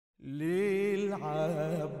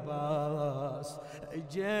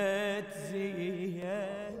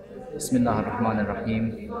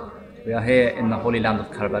Bismillahir-Rahmanir-Rahim. We are here in the holy land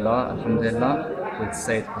of Karbala, Alhamdulillah, with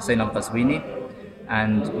Sayyid Hussain Qazwini,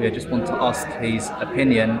 and we just want to ask his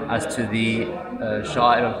opinion as to the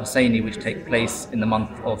Sha'air al-Hussaini which take place in the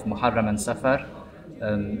month of Muharram and Safar.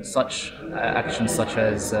 Such actions such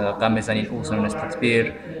as Gham Zani, also known as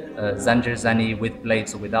Takbir, Zanjir Zani with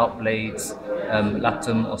blades or without blades,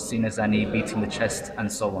 Latum or Sina Zani, beating the chest, and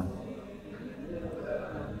so on.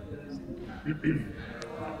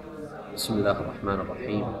 Bismillah ar-Rahman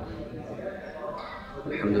ar-Rahim.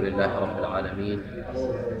 Alhamdulillah Rabbil Alameen.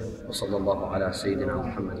 Wa sallallahu ala Sayyidina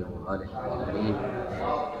Muhammad wa alihi wa alameen.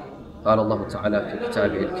 قال الله تعالى في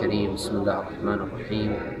كتابه الكريم بسم الله الرحمن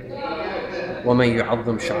الرحيم ومن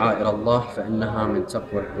يعظم شعائر الله فإنها من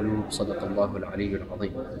تقوى القلوب صدق الله العلي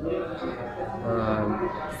العظيم.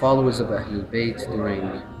 Followers of Ahlul Bayt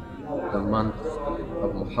during the month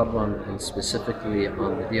of Muharram, and specifically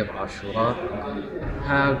on the day of Ashura,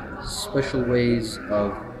 have special ways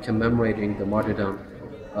of commemorating the martyrdom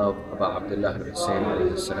of Abu Abdullah al-Hussain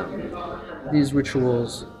alayhi salam. These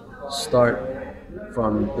rituals start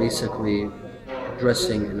from basically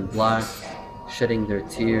dressing in black, shedding their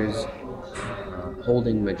tears,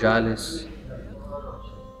 holding majalis,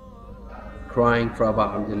 crying for Abu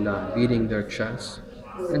Abdullah, beating their chests,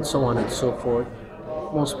 and so on and so forth.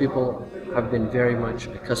 Most people have been very much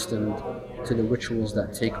accustomed to the rituals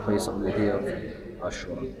that take place on the day of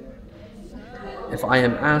Ashura. If I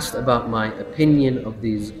am asked about my opinion of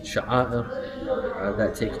these sha'a'ir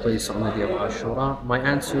that take place on the day of Ashura, my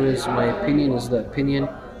answer is, my opinion is the opinion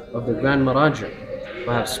of the Grand Maraja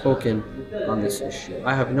who have spoken on this issue.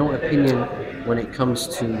 I have no opinion when it comes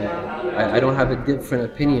to, I don't have a different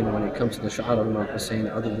opinion when it comes to the sha'a'ir of Imam Hussain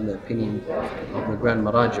other than the opinion of the Grand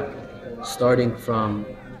Maraja, starting from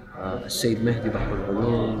Sayyid Mahdi Bahr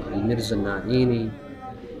al-Ulum, al-Mirza al-Na'ini,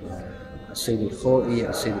 Sayyid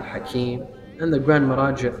al-Khoi, Sayyid al-Hakim, and the Grand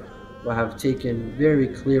Maraja who have taken very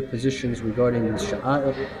clear positions regarding these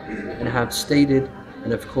sha'a'ir and have stated,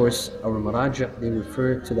 and of course our Maraja, they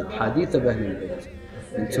refer to the hadith of Ahlul Bayt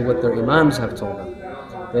and to what their Imams have told them.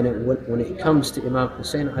 When it comes to Imam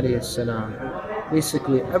Hussain alayhi salam,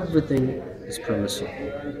 basically everything is permissible.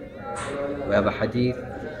 We have a hadith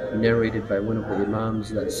narrated by one of the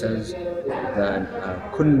Imams that says that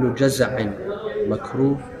kullu jaza'in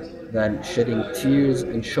makruh, that shedding tears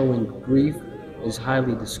and showing grief is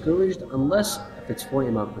highly discouraged unless if it's for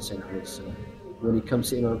Imam Hussain alayhi salam. When it comes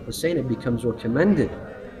to Imam Hussain, it becomes recommended,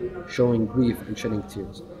 showing grief and shedding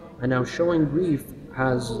tears. And now showing grief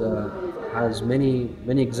has many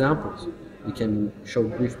examples. You can show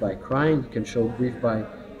grief by crying, you can show grief by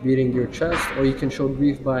beating your chest, or you can show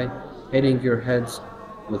grief by hitting your heads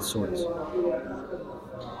with swords.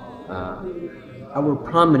 Our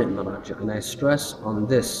prominent Maraja, and I stress on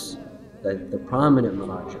this, that the prominent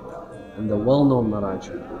Maraja and the well-known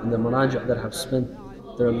Maraja and the Maraja that have spent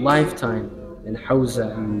their lifetime in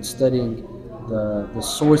Hawza and studying the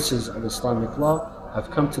sources of Islamic law have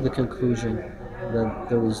come to the conclusion that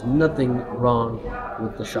there is nothing wrong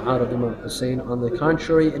with the sha'a'ir of Imam Hussain. On the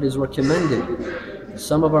contrary, it is recommended.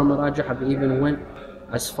 Some of our Maraja have even went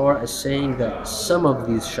as far as saying that some of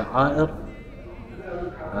these sha'a'ir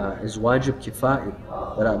is wajib kifa'i,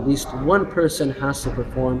 that at least one person has to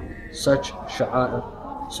perform such sha'a'ir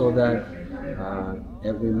so that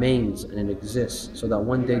it remains and it exists, so that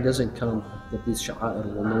one day doesn't come that these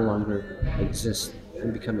sha'a'ir will no longer exist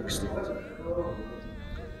and become extinct.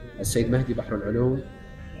 Sayyid Mahdi Bahr al-Ulum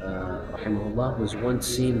rahimahullah was once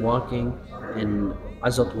seen walking in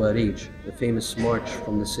Azadari4Imam, the famous march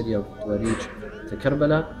from the city of Tuarij to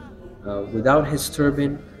Karbala, without his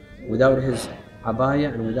turban, without his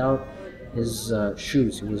abaya, and without his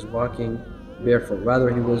shoes. He was walking barefoot.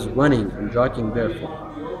 Rather, he was running and jogging barefoot.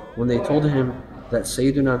 When they told him that,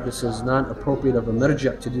 Sayyiduna, this is not appropriate of a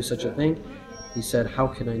marja' to do such a thing, he said, how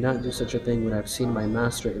can I not do such a thing when I've seen my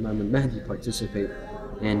master Imam al-Mahdi participate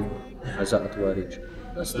in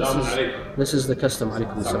Azadari4Imam? This is the custom,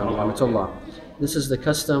 alaykum assalam wa rahmatullah. This is the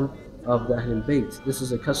custom of the Ahlul Bayt. This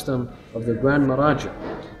is a custom of the Grand Maraja,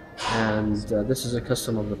 and this is a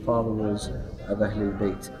custom of the followers of Ahlul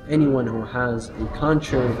Bayt. Anyone who has a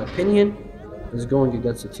contrary opinion is going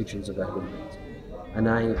against the teachings of Ahlul Bayt. And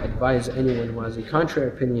I advise anyone who has a contrary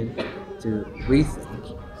opinion to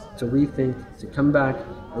rethink, to come back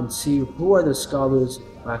and see who are the scholars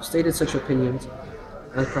who have stated such opinions,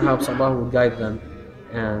 and perhaps Allah will guide them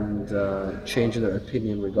and change their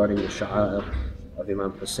opinion regarding the sha'a'ir of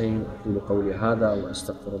Imam Hussain. أقول قولي هذا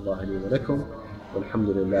وأستغفر الله لي ولكم والحمد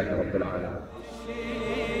لله رب العالمين.